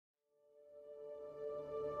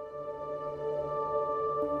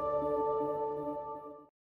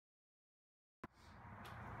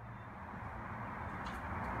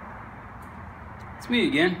It's me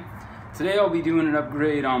again. Today I'll be doing an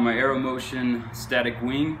upgrade on my Aeromotion static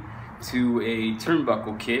wing to a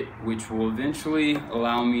turnbuckle kit, which will eventually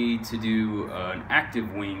allow me to do an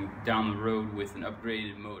active wing down the road with an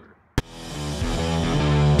upgraded motor.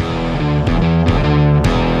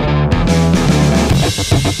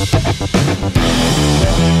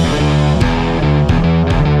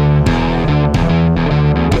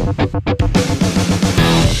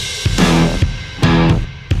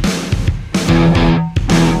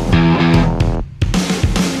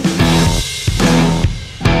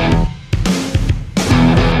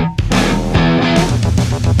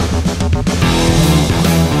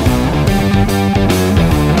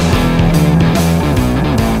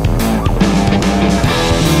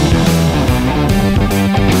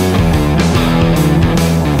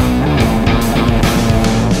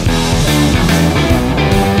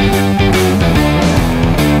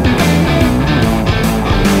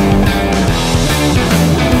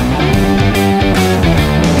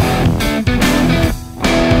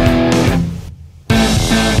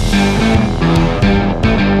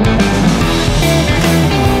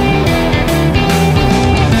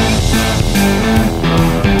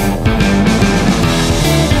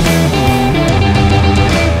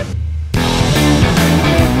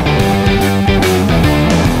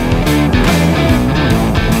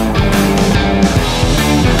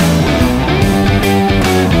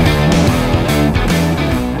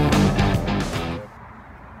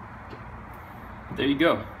 There you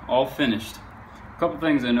go, all finished. A couple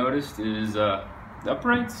things I noticed is the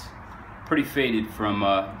uprights pretty faded from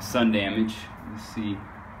sun damage. You see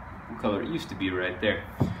what color it used to be right there.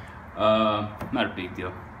 Not a big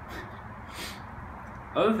deal.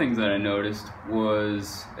 Other things that I noticed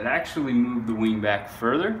was it actually moved the wing back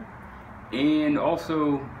further and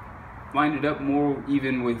also lined it up more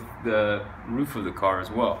even with the roof of the car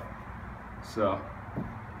as well. So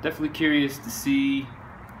definitely curious to see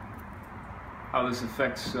how this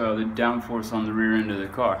affects the downforce on the rear end of the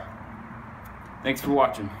car. Thanks for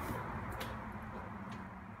watching.